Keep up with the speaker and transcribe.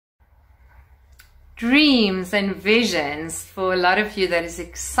dreams and visions. For a lot of you, that is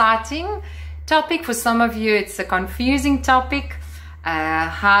exciting topic. For some of you, it's a confusing topic.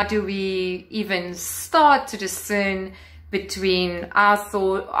 How do we even start to discern between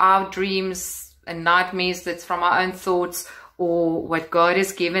our dreams and nightmares that's from our own thoughts, or what God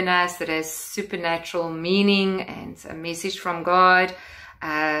has given us that has supernatural meaning and a message from God?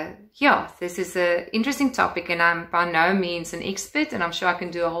 Yeah, this is an interesting topic, and I'm by no means an expert, and I'm sure I can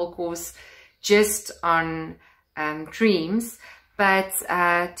do a whole course just on dreams. But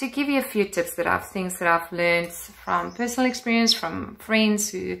to give you a few tips things that I've learned from personal experience, from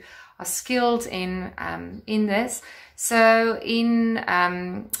friends who are skilled in this. So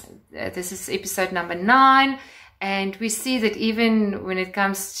this is episode number 9, and we see that even when it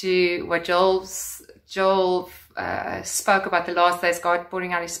comes to what Joel spoke about the last days, God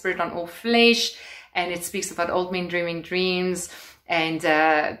pouring out His Spirit on all flesh, and it speaks about old men dreaming dreams. And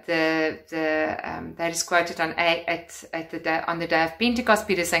that is quoted on the day of Pentecost,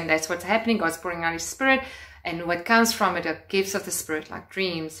 Peter saying that's what's happening. God's pouring out His Spirit, and what comes from it are gifts of the Spirit, like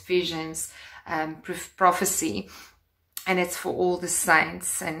dreams, visions, prophecy. And it's for all the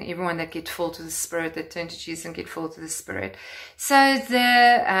saints and everyone that get filled with the Spirit, that turn to Jesus and get filled with the Spirit. So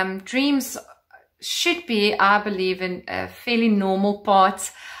the dreams should be, I believe, a fairly normal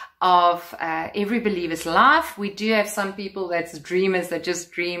part of every believer's life. We do have some people that's dreamers that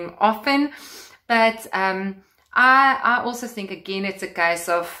just dream often, but I also think, again, it's a case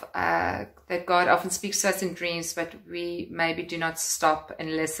of that God often speaks to us in dreams, but we maybe do not stop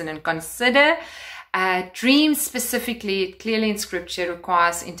and listen and consider. Dreams specifically, clearly in Scripture,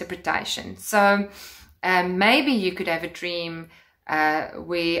 requires interpretation. So maybe you could have a dream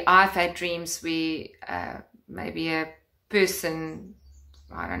where I've had dreams where maybe a person,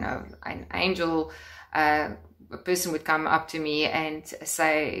 I don't know, an angel, a person would come up to me and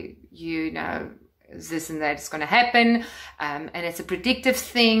say, you know, this and that is going to happen, and it's a predictive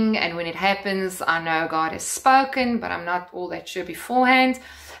thing, and when it happens, I know God has spoken, but I'm not all that sure beforehand.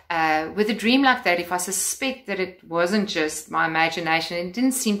 With a dream like that, if I suspect that it wasn't just my imagination, it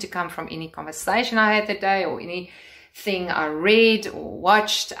didn't seem to come from any conversation I had that day or anything I read or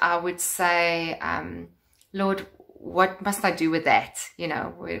watched, I would say, Lord, what must I do with that? You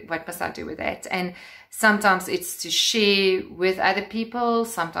know, what must I do with that? And sometimes it's to share with other people.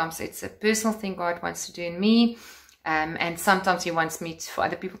 Sometimes it's a personal thing God wants to do in me. And sometimes He wants me for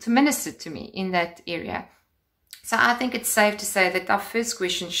other people to minister to me in that area. So I think it's safe to say that our first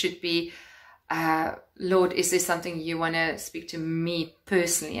question should be, Lord, is there something you want to speak to me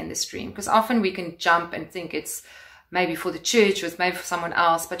personally in this dream? Because often we can jump and think it's maybe for the church or it's maybe for someone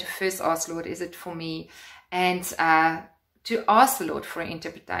else. But to first ask, Lord, is it for me? And to ask the Lord for an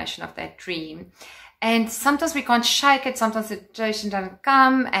interpretation of that dream. And sometimes we can't shake it, sometimes the interpretation doesn't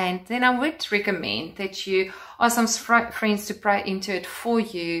come, and then I would recommend that you ask some friends to pray into it for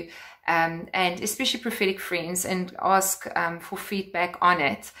you, and especially prophetic friends, and ask for feedback on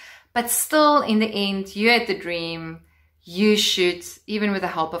it. But still, in the end, you had the dream. You should, even with the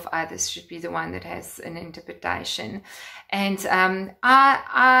help of others, should be the one that has an interpretation. And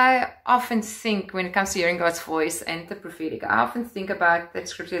I often think, when it comes to hearing God's voice and the prophetic, I often think about that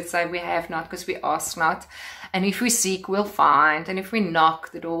scripture that says we have not because we ask not. And if we seek, we'll find. And if we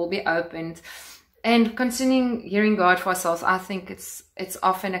knock, the door will be opened. And concerning hearing God for ourselves, I think it's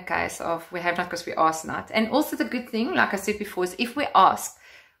often a case of we have not because we ask not. And also the good thing, like I said before, is if we ask,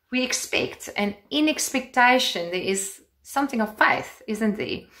 we expect. And in expectation, there is something of faith, isn't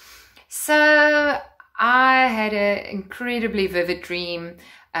there? So I had an incredibly vivid dream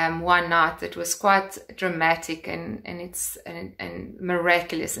one night that was quite dramatic and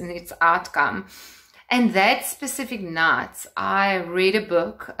miraculous in its outcome. And that specific night, I read a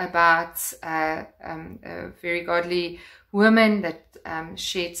book about a very godly woman that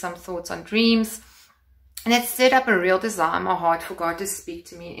shared some thoughts on dreams. And it stirred up a real desire in my heart for God to speak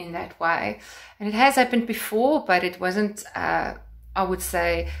to me in that way. And it has happened before, but it wasn't, I would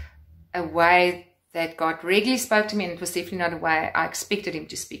say, a way that God regularly spoke to me, and it was definitely not a way I expected Him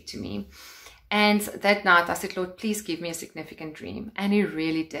to speak to me. And that night I said, Lord, please give me a significant dream. And He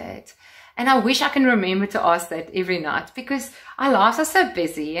really did. And I wish I can remember to ask that every night, because our lives are so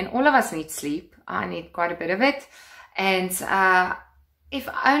busy and all of us need sleep. I need quite a bit of it. And if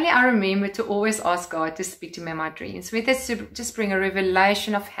only I remember to always ask God to speak to me in my dreams, whether it's to just bring a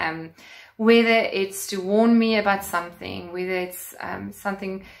revelation of Him, whether it's to warn me about something, whether it's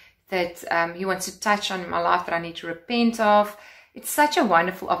something that He wants to touch on in my life that I need to repent of. It's such a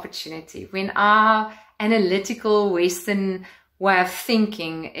wonderful opportunity when our analytical Western way of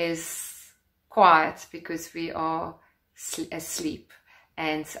thinking is quiet because we are asleep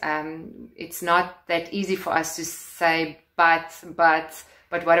And it's not that easy for us to say, but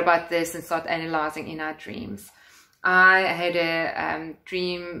what about this, and start analyzing in our dreams. I had a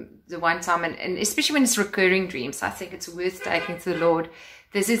dream the one time, and especially when it's recurring dreams, I think it's worth taking to the Lord.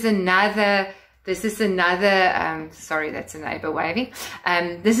 This is another, sorry, that's a neighbor waving.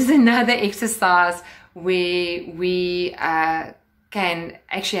 This is another exercise where we can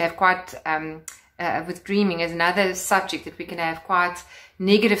actually have quite, with dreaming is another subject that we can have quite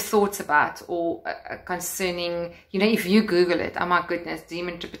negative thoughts about, or concerning, you know, if you Google it, oh my goodness, dream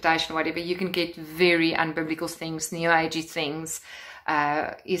interpretation or whatever, you can get very unbiblical things, New Agey things,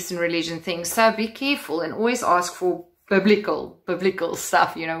 Eastern religion things. So be careful and always ask for biblical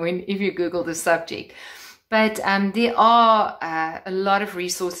stuff, you know, if you Google the subject. But there are a lot of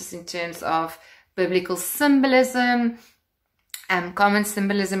resources in terms of biblical symbolism, common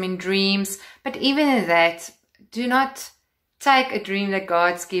symbolism in dreams. But even in that, do not take a dream that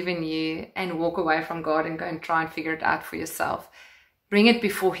God's given you and walk away from God and go and try and figure it out for yourself. Bring it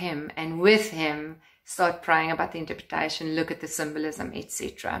before Him, and with Him, start praying about the interpretation, look at the symbolism,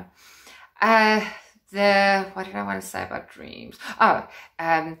 etc. What did I want to say about dreams?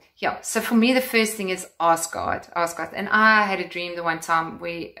 Yeah, so for me, the first thing is ask God. And I had a dream the one time,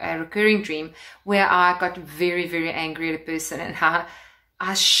 a recurring dream, where I got very, very angry at a person, and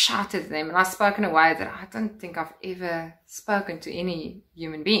I shouted at them, and I spoke in a way that I don't think I've ever spoken to any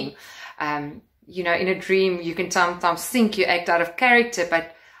human being. You know, in a dream, you can sometimes think you act out of character,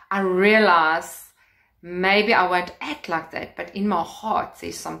 but I realize maybe I won't act like that, but in my heart,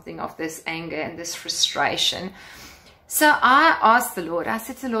 there's something of this anger and this frustration. So I asked the Lord, I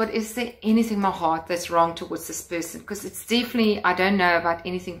said to the Lord, is there anything in my heart that's wrong towards this person? Because it's definitely, I don't know about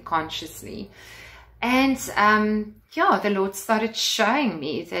anything consciously. And yeah, the Lord started showing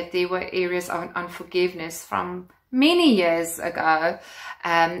me that there were areas of unforgiveness from many years ago.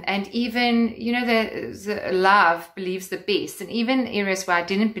 And even, you know, the love believes the best. And even areas where I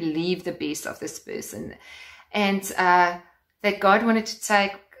didn't believe the best of this person. And that God wanted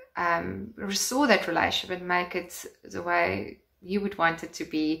to restore that relationship and make it the way He would want it to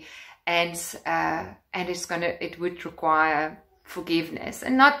be. And it would require forgiveness.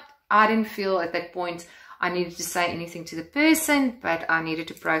 And I didn't feel at that point I needed to say anything to the person, but I needed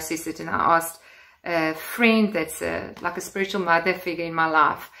to process it. And I asked a friend that's like a spiritual mother figure in my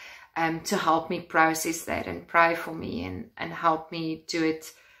life to help me process that and pray for me and help me do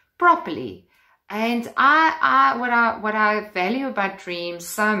it properly. And what I value about dreams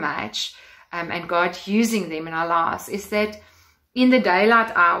so much, and God using them in our lives, is that in the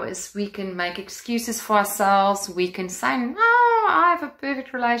daylight hours, we can make excuses for ourselves. We can say, no, I have a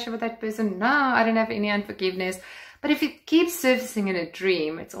perfect relationship with that person. No, I don't have any unforgiveness. But if it keeps surfacing in a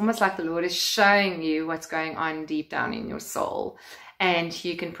dream, it's almost like the Lord is showing you what's going on deep down in your soul. And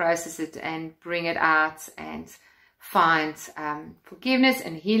you can process it and bring it out and find forgiveness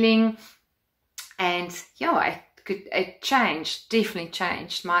and healing. And yeah, it definitely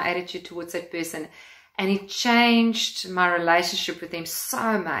changed my attitude towards that person. And it changed my relationship with them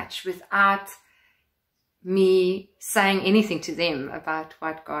so much without me saying anything to them about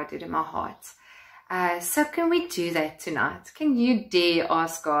what God did in my heart. So can we do that tonight? Can you dare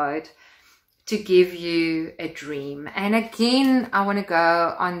ask God to give you a dream? And again, I want to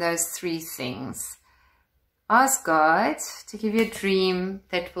go on those three things. Ask God to give you a dream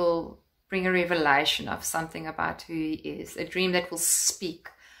that will bring a revelation of something about who He is. A dream that will speak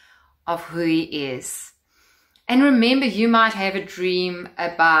of who He is. And remember, you might have a dream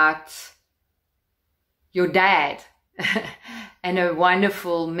about your dad and a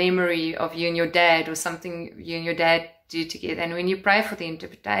wonderful memory of you and your dad, or something you and your dad do together. And when you pray for the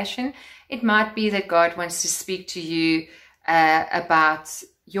interpretation, it might be that God wants to speak to you about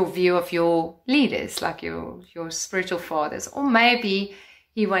your view of your leaders, like your spiritual fathers. Or maybe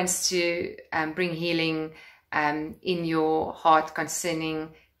He wants to bring healing in your heart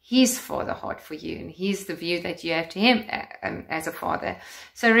concerning His father heart for you, and He's the view that you have to Him as a father.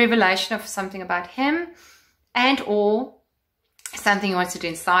 So revelation of something about Him, and or something He wants to do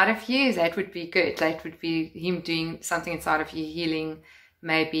inside of you, that would be good. That would be Him doing something inside of you, healing,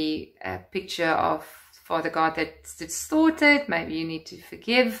 maybe a picture of Father God that's distorted. Maybe you need to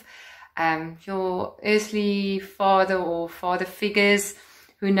forgive your earthly father or father figures.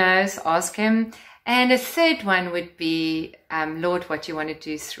 Who knows? Ask Him. And a third one would be, Lord, what do you want to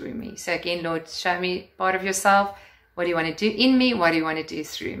do through me? So again, Lord, show me part of yourself. What do you want to do in me? What do you want to do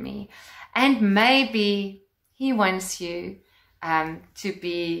through me? And maybe He wants you to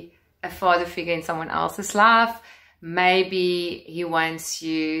be a father figure in someone else's life. Maybe He wants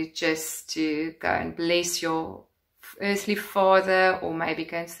you just to go and bless your earthly father, or maybe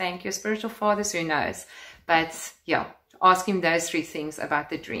go and thank your spiritual fathers, who knows. But yeah, ask him those 3 things about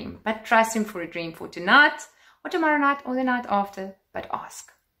the dream. But trust him for a dream for tonight, or tomorrow night, or the night after. But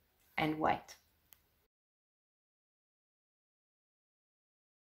ask and wait.